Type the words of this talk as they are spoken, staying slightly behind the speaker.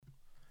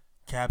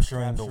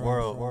Capturing the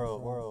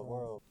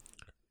world.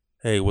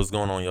 Hey, what's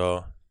going on,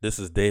 y'all? This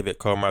is David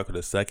Carmichael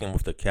II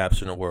with the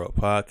Capturing the World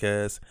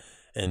podcast.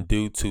 And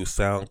due to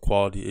sound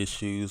quality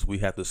issues, we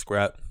have to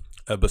scrap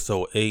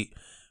episode 8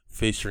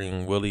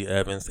 featuring Willie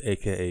Evans,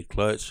 aka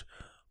Clutch.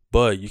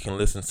 But you can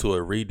listen to a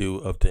redo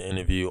of the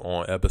interview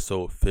on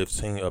episode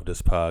 15 of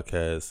this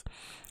podcast.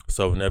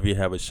 So whenever you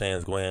have a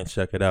chance, go ahead and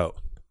check it out.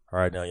 All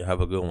right, now you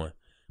have a good one.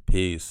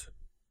 Peace.